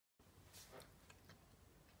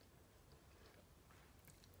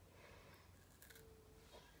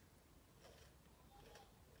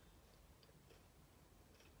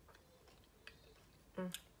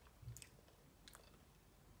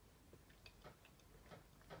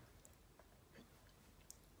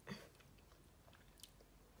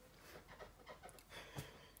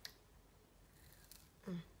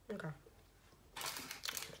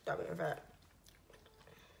fact,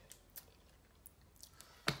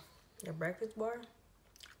 the breakfast bar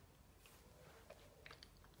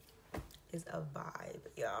is a vibe,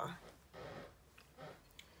 y'all.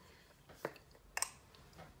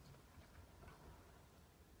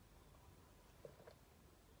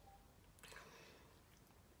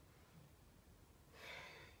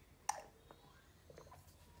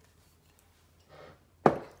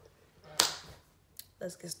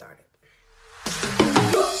 Let's get started.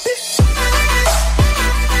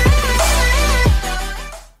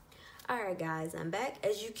 Alright guys, I'm back.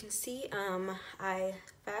 As you can see, I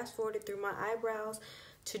fast forwarded through my eyebrows.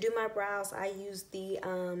 To do my brows, I used the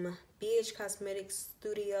BH Cosmetics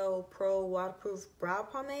Studio Pro Waterproof Brow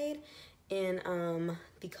Pomade in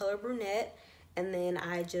the color brunette. And then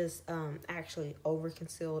I just actually over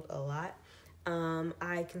concealed a lot.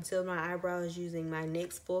 I concealed my eyebrows using my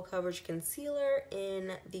NYX Full Coverage Concealer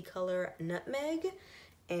in the color Nutmeg.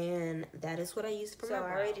 And that is what I used for my brow.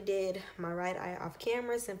 I already did my right eye off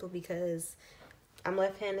camera simply because I'm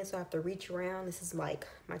left-handed, so I have to reach around. This is like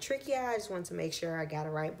my tricky eye. I just wanted to make sure I got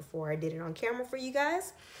it right before I did it on camera for you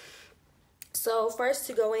guys. So first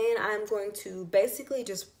to go in, I'm going to basically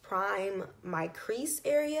just prime my crease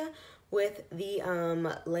area with the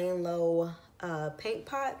Laying Low paint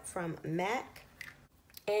pot from MAC.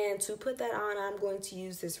 And to put that on, I'm going to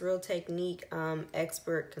use this Real Technique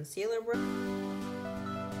Expert Concealer brush.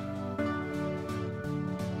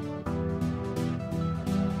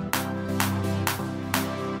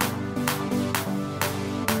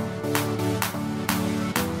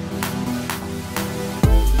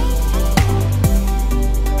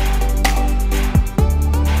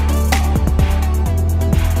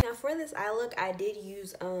 I did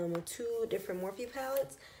use 2 different Morphe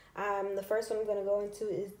palettes. The first one I'm going to go into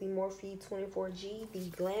is the Morphe 24G, the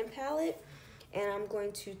Glam palette. And I'm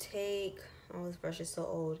going to take, oh, this brush is so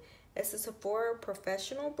old. It's a Sephora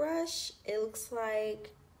Professional brush. It looks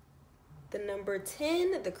like the number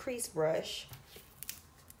 10, the crease brush.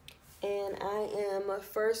 And I am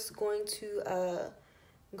first going to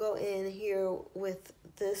go in here with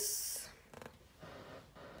this.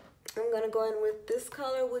 I'm going to go in with this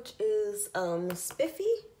color, which is Spiffy.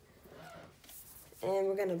 And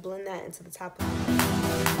we're going to blend that into the top of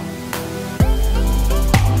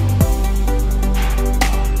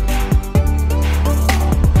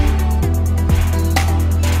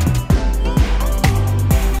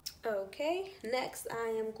Okay, next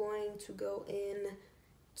I am going to go in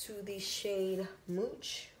to the shade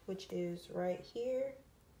Mooch, which is right here.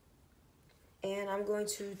 And I'm going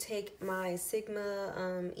to take my Sigma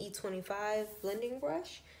E25 blending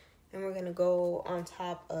brush, and we're going to go on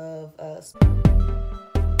top of us.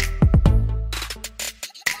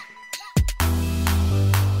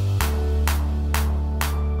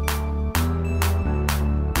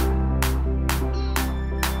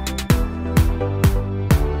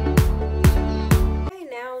 Okay,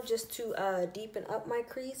 now just to deepen up my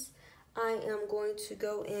crease, I am going to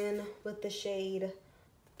go in with the shade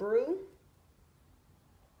Brew.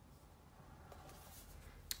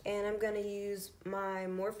 And I'm going to use my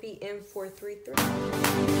Morphe M433.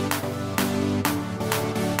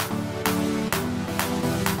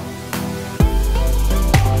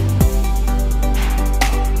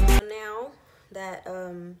 Now that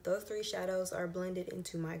those 3 shadows are blended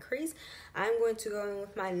into my crease, I'm going to go in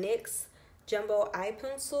with my NYX Jumbo Eye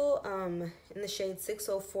Pencil in the shade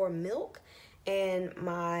 604 Milk, and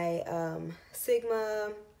my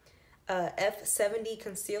Sigma F70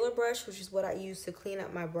 concealer brush, which is what I use to clean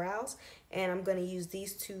up my brows. And I'm going to use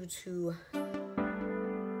these 2 to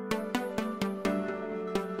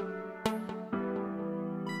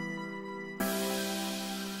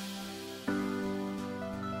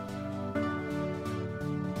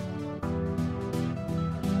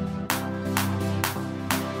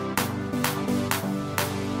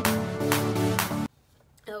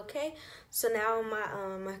Okay, so now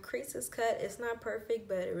my crease is cut. It's not perfect,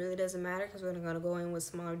 but it really doesn't matter because we're going to go in with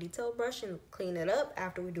smaller detail brush and clean it up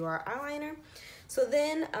after we do our eyeliner. So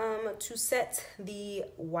then to set the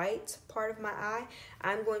white part of my eye,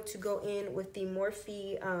 I'm going to go in with the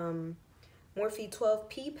Morphe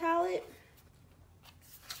 12P palette.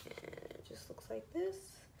 And it just looks like this.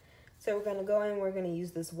 So we're going to go in, we're going to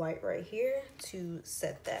use this white right here to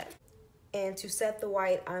set that. And to set the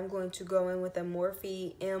white, I'm going to go in with a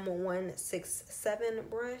Morphe M167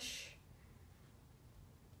 brush.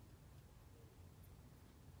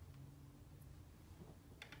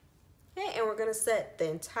 Okay, and we're going to set the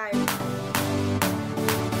entire...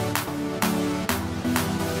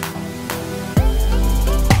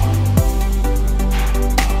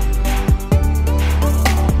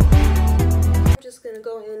 just gonna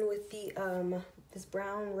go in with the this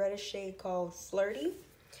brown reddish shade called Flirty,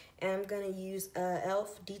 and I'm gonna use a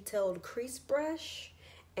e.l.f. detailed crease brush,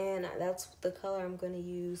 and that's the color I'm gonna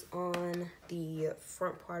use on the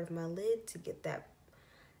front part of my lid to get that.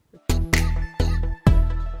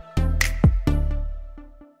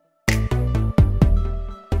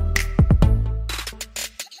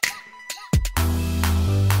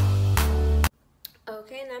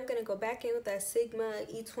 Okay, now I'm gonna go back in with that Sigma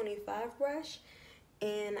E25 brush,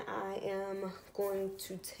 and I am going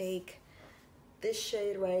to take this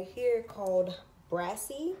shade right here called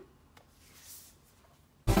BRATZ.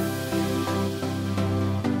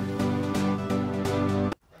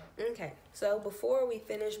 Okay, so before we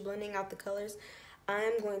finish blending out the colors,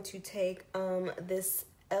 I'm going to take this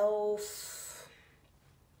e.l.f.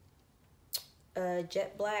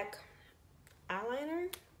 Jet Black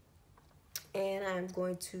eyeliner, and I'm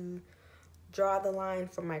going to draw the line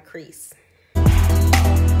for my crease.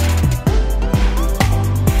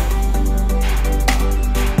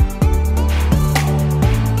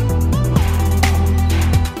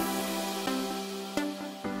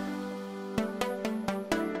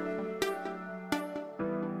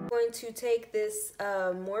 To take this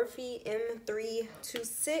Morphe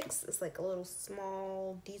M326, it's like a little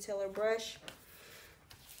small detailer brush,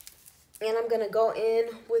 and I'm gonna go in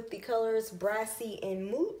with the colors Brassy and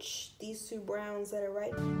Mooch, these two browns that are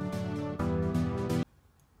right.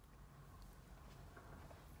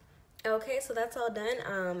 Okay, so that's all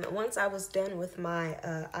done. Once I was done with my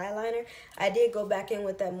eyeliner, I did go back in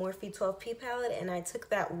with that Morphe 12P palette, and I took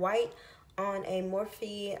that white on a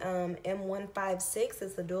Morphe M156.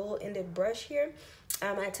 It's a dual-ended brush here.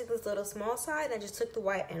 I took this little small side, and I just took the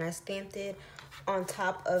white and I stamped it on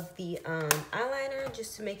top of the eyeliner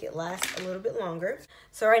just to make it last a little bit longer.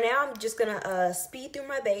 So right now I'm just gonna speed through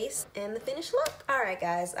my base and the finished look. All right,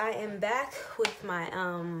 guys, I am back with my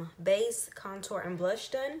base, contour, and blush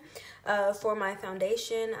done. For my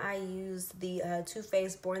foundation, I used the Too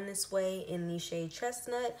Faced Born This Way in the shade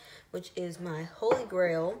Chestnut, which is my holy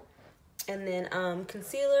grail. And then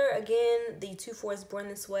concealer, again, the Too Faced Born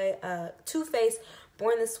This Way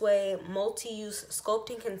multi-use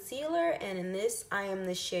sculpting concealer, and in this I am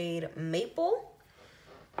the shade Maple.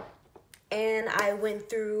 And I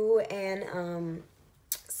went through and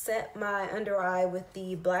set my under eye with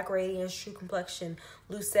the Black Radiance True Complexion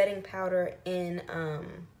Loose Setting Powder in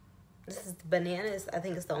this is Bananas. I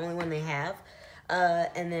think it's the only one they have.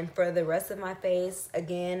 And then for the rest of my face,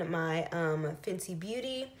 again, my Fenty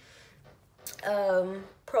Beauty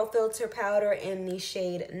Pro Filter powder in the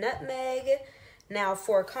shade Nutmeg. Now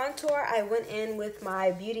for contour, I went in with my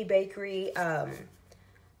Beauty Bakery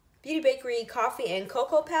Coffee and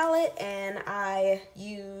Cocoa palette, and I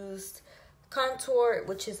used contour,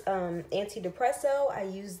 which is antidepresso. I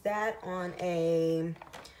used that on a,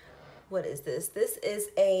 what is this? This is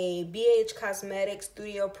a BH Cosmetics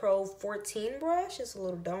Studio Pro 14 brush. It's a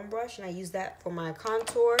little dome brush, and I use that for my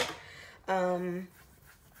contour.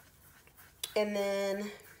 And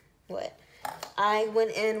then, what? I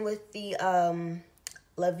went in with the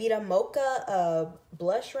La Vida Mocha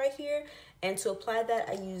blush right here. And to apply that,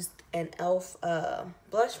 I used an e.l.f.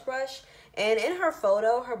 Blush brush. And in her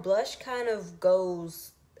photo, her blush kind of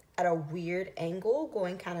goes at a weird angle,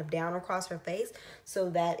 going kind of down across her face. So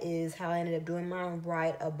that is how I ended up doing mine,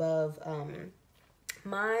 right above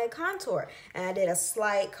my contour. And I did a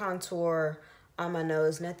slight contour on my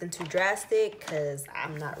nose, nothing too drastic, because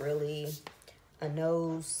I'm not really a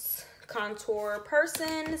nose contour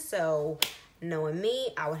person, so knowing me,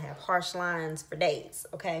 I would have harsh lines for days.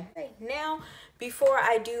 Okay, now before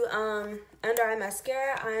I do under eye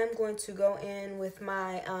mascara, I am going to go in with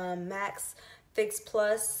my MAC Fix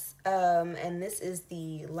Plus, and this is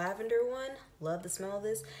the lavender one. Love the smell of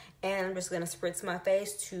this. And I'm just gonna spritz my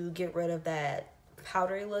face to get rid of that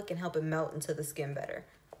powdery look and help it melt into the skin better.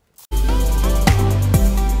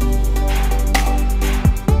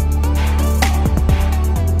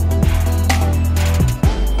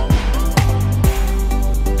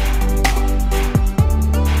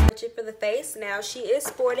 For the face, now she is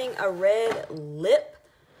sporting a red lip.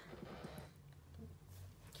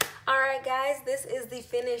 All right, guys, this is the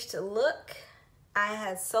finished look. I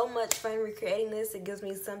had so much fun recreating this. It gives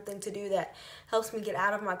me something to do that helps me get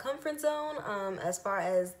out of my comfort zone. As far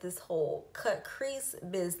as this whole cut crease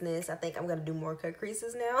business, I think I'm gonna do more cut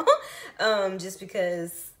creases now, just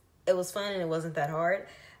because it was fun and it wasn't that hard.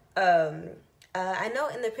 I know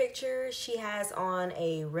in the picture she has on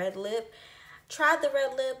a red lip. Tried the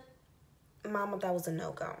red lip. Mama, that was a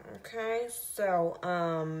no-go, okay? So,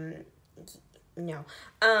 no.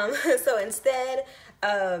 So instead,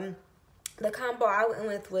 the combo I went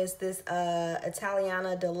with was this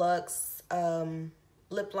Italiana Deluxe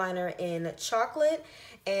lip liner in chocolate,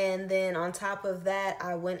 and then on top of that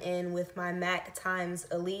I went in with my MAC times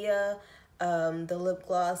Aaliyah the lip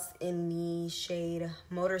gloss in the shade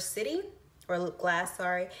Motor City, or lip glass,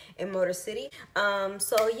 sorry, in Motor City.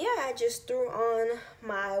 So yeah, I just threw on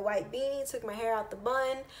my white beanie, took my hair out the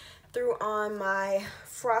bun, threw on my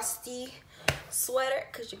frosty sweater,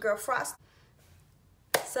 cause your girl Frost.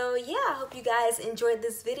 So yeah, I hope you guys enjoyed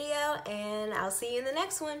this video, and I'll see you in the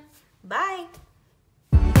next one. Bye.